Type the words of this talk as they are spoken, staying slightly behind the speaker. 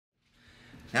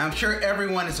Now I'm sure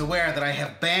everyone is aware that I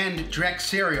have banned Dreck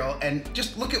cereal, and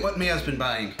just look at what Mia's been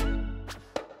buying.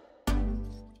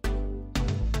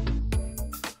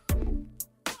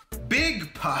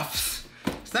 Big Puffs.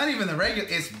 It's not even the regular,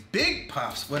 it's Big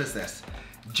Puffs. What is this?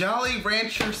 Jolly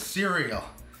Rancher cereal.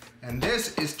 And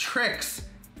this is Trix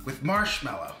with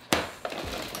marshmallow.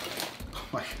 Oh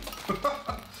my.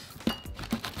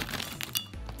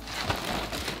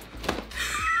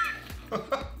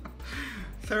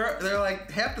 They're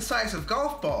like half the size of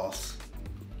golf balls.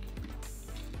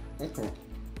 Okay.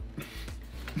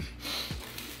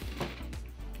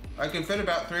 I can fit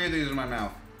about 3 of these in my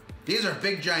mouth. These are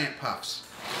big giant puffs.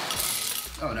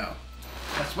 Oh no,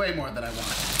 that's way more than I want.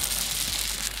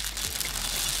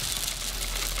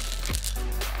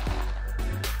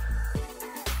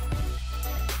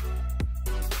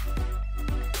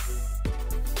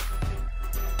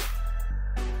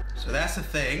 So that's the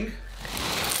thing.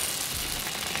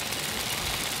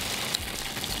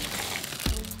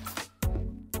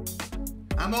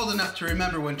 I'm old enough to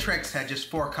remember when Trix had just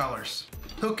 4 colors.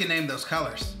 Who can name those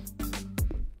colors?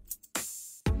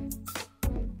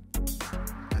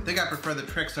 I think I prefer the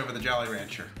Trix over the Jolly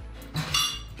Rancher.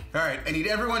 All right, I need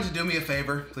everyone to do me a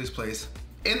favor, please, please.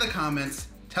 In the comments,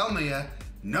 tell Mia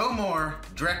no more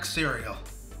Dreck cereal.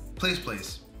 Please,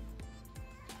 please.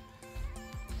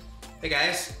 Hey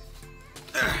guys,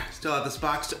 still have this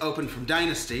box to open from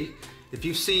Dynasty. If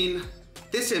you've seen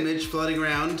this image floating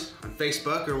around on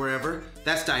Facebook or wherever,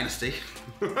 that's Dynasty.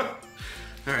 All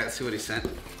right, let's see what he sent.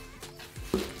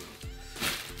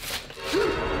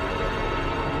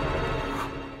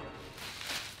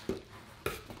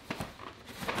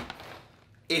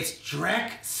 It's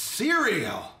Dreck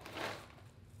cereal.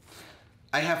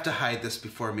 I have to hide this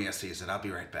before Mia sees it. I'll be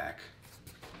right back.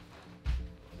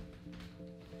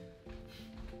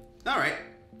 All right,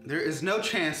 there is no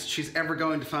chance she's ever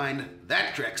going to find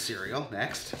that Dreck cereal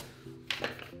next.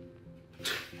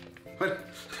 What?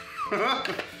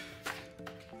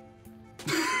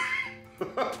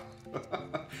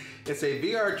 It's a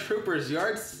VR Troopers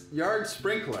yard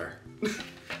sprinkler.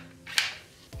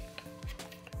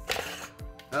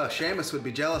 Oh, Seamus would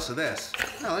be jealous of this.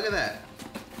 Oh, look at that.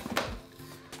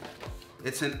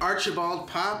 It's an Archibald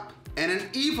Pop and an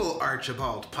evil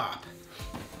Archibald Pop.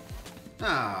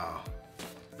 Oh,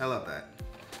 I love that.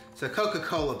 It's a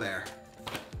Coca-Cola bear.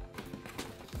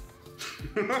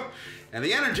 And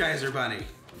the Energizer Bunny.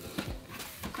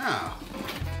 Oh.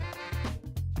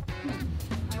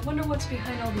 I wonder what's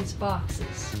behind all these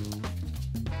boxes.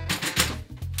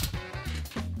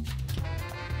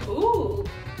 Ooh.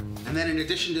 And then in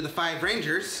addition to the 5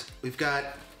 Rangers, we've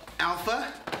got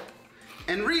Alpha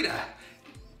and Rita.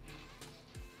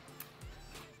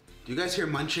 Do you guys hear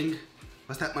munching?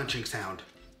 What's that munching sound?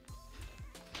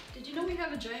 Did you know we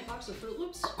have a giant box of Fruit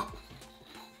Loops?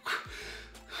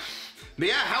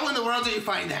 Mia, how in the world did you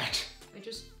find that? I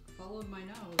just followed my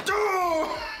nose.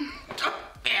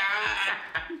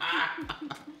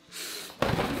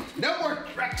 No more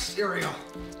Dreck cereal.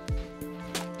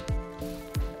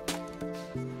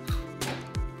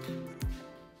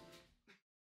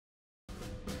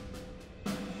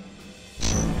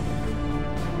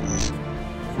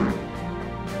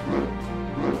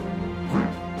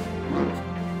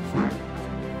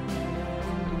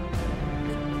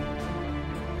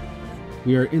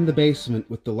 We are in the basement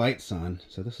with the lights on,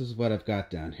 so this is what I've got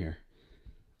down here.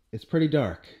 It's pretty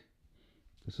dark.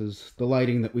 This is the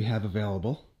lighting that we have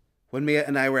available. When Mia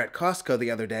and I were at Costco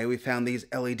the other day, we found these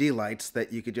LED lights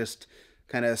that you could just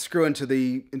kind of screw into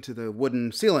the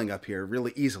wooden ceiling up here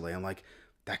really easily. I'm like,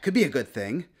 that could be a good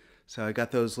thing. So I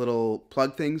got those little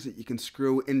plug things that you can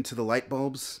screw into the light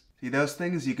bulbs. See those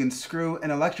things? You can screw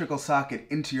an electrical socket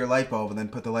into your light bulb and then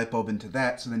put the light bulb into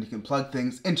that, so then you can plug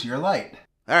things into your light.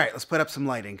 All right, let's put up some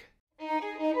lighting.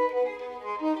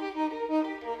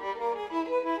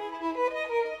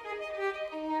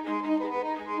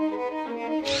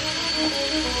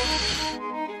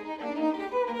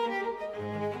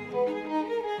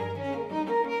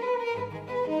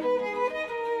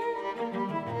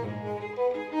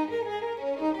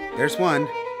 There's one.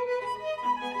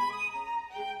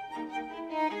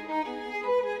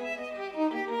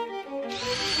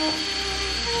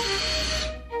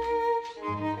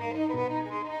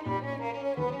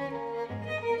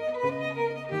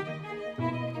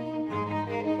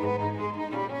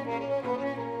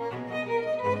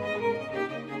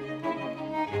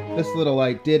 This little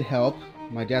light did help.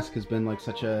 My desk has been like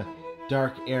such a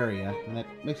dark area, and that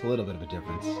makes a little bit of a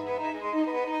difference.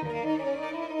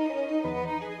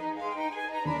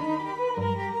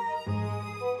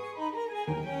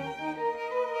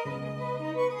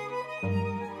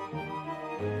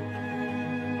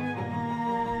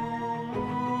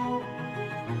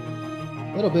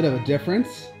 A little bit of a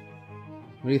difference.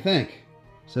 What do you think?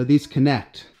 So these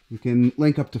connect. You can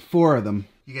link up to 4 of them.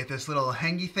 You get this little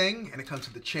hangy thing, and it comes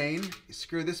with a chain. You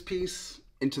screw this piece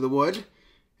into the wood,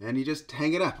 and you just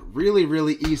hang it up. Really,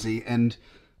 really easy, and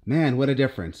man, what a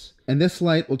difference. And this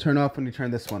light will turn off when you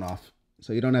turn this one off.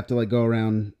 So you don't have to like go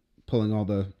around pulling all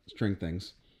the string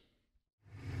things.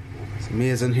 So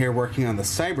Mia's in here working on the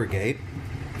Cybergate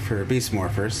for Beast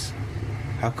Morphers.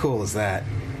 How cool is that?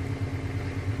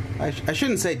 I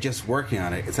shouldn't say just working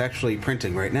on it, it's actually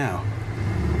printing right now.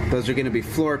 Those are going to be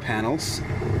floor panels.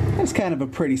 It's kind of a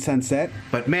pretty sunset.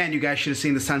 But man, you guys should have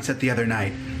seen the sunset the other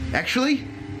night. Actually,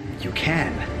 you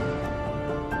can.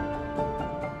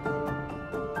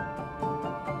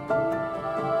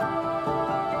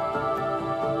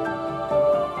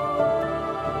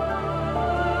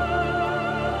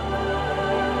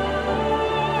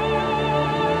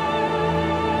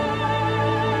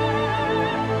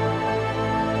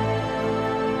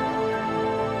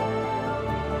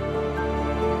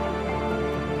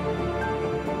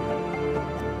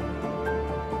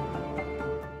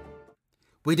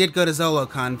 We did go to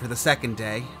ZoloCon for the second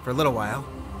day, for a little while.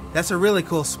 That's a really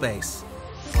cool space.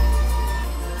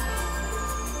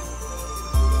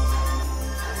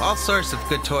 All sorts of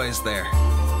good toys there.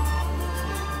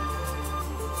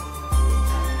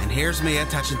 And here's Mia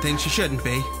touching things she shouldn't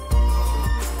be.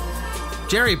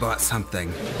 Jerry bought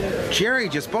something. Jerry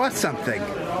just bought something.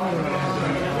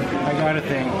 I got a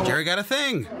thing. Jerry got a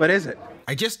thing. What is it?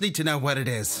 I just need to know what it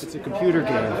is. It's a computer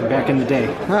game from back in the day.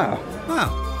 Oh.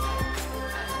 Oh.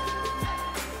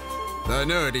 The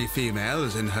nerdy female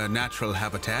is in her natural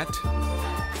habitat.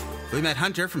 We met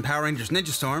Hunter from Power Rangers Ninja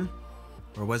Storm.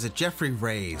 Or was it Jeffrey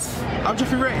Reyes? I'm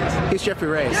Jeffrey Reyes. He's Jeffrey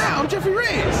Reyes. Yeah, I'm Jeffrey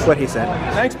Reyes. What he said.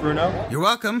 Thanks, Bruno. You're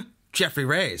welcome, Jeffrey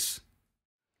Reyes.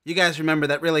 You guys remember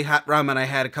that really hot ramen I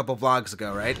had a couple vlogs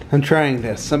ago, right? I'm trying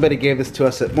this. Somebody gave this to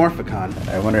us at Morphicon.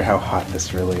 I wonder how hot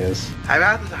this really is. My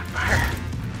mouth is on fire.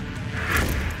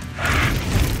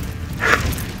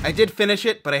 I did finish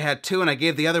it, but I had 2 and I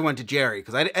gave the other one to Jerry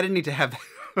because I didn't need to have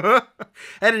I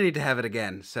didn't need to have it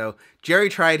again. So Jerry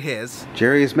tried his.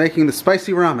 Jerry is making the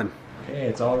spicy ramen. Okay,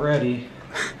 it's all ready.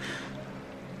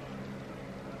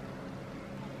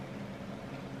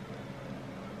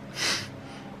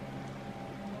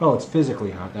 Well, it's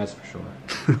physically hot, that's for sure.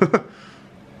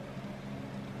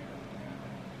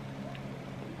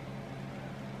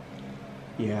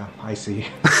 Yeah, I see.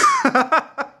 It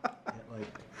like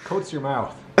coats your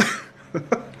mouth.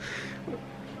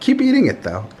 Keep eating it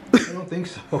though. I don't think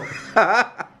so. Is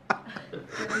that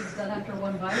after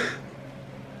one bite?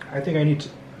 I think I need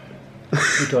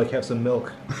to like have some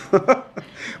milk.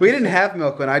 We didn't have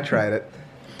milk when I tried it.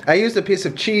 I used a piece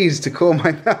of cheese to cool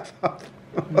my mouth off.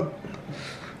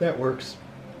 That works.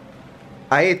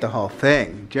 I ate the whole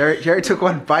thing. Jerry took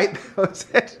one bite, that was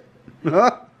it.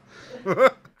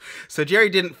 So Jerry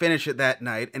didn't finish it that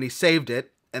night, and he saved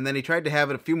it, and then he tried to have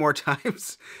it a few more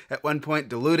times, at one point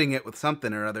diluting it with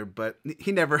something or other, but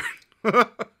he never...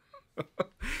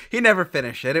 he never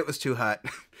finished it. It was too hot.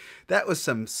 That was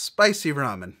some spicy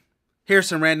ramen. Here's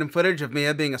some random footage of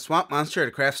Mia being a swamp monster at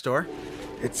a craft store.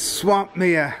 It's Swamp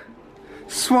Mia.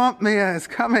 Swamp Mia is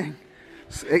coming.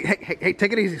 Hey,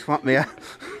 take it easy, Swamp Mia.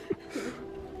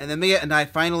 And then Mia and I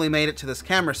finally made it to this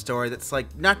camera store that's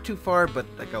like not too far, but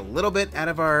like a little bit out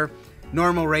of our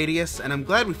normal radius, and I'm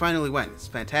glad we finally went. It's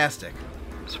fantastic.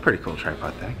 It's a pretty cool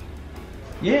tripod thing.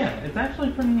 Yeah, it's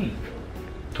actually pretty neat.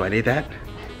 Do I need that?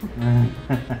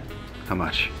 How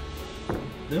much?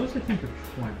 Those I think are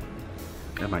 20.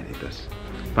 I might need this.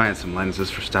 Buying some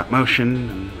lenses for stop motion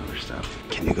and other stuff.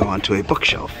 Can you go onto a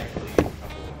bookshelf?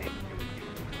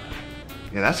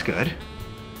 Yeah, that's good.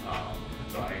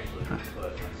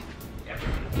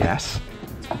 Yes.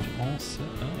 All set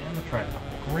up. And the tripod.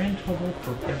 Grand total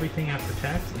for everything after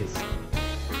tax is...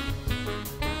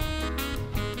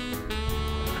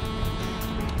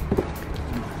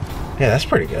 Yeah, that's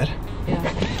pretty good.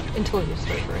 Yeah, until you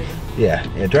start driving.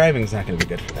 Yeah, driving's not going to be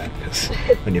good for that, because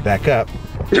when you back up...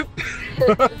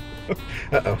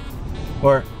 Uh-oh.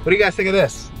 Or, what do you guys think of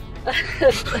this?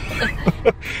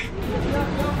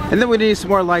 And then we need some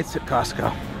more lights at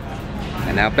Costco.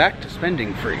 And now back to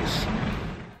spending freeze.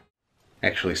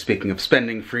 Actually, speaking of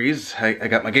spending freeze, I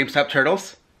got my GameStop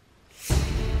turtles.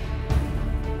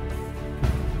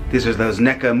 These are those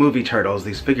NECA movie turtles.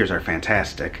 These figures are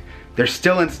fantastic. They're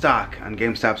still in stock on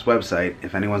GameStop's website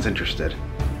if anyone's interested.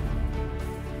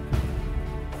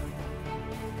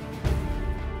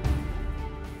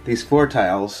 These floor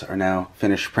tiles are now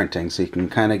finished printing, so you can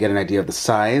kind of get an idea of the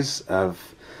size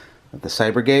of the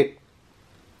Cybergate.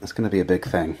 It's going to be a big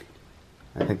thing.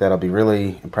 I think that'll be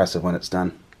really impressive when it's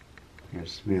done.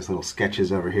 Here's Mia's little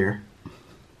sketches over here.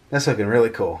 That's looking really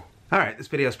cool. Alright, this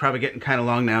video is probably getting kind of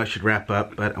long now. I should wrap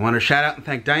up, but I want to shout out and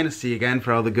thank Dynasty again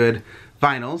for all the good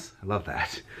vinyls. I love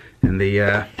that. And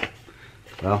the,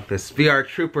 well, this VR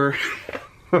Trooper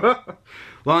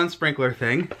lawn sprinkler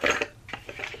thing.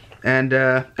 And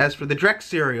as for the Dreck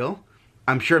cereal,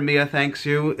 I'm sure Mia thanks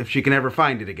you if she can ever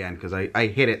find it again, because I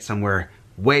hid it somewhere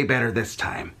way better this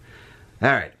time.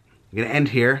 Alright, I'm going to end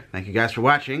here. Thank you guys for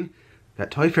watching.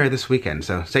 Got Toy Fair this weekend,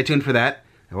 so stay tuned for that.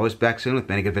 I'm always back soon with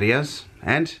many good videos.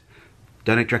 And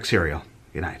donate Dreck cereal.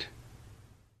 Good night.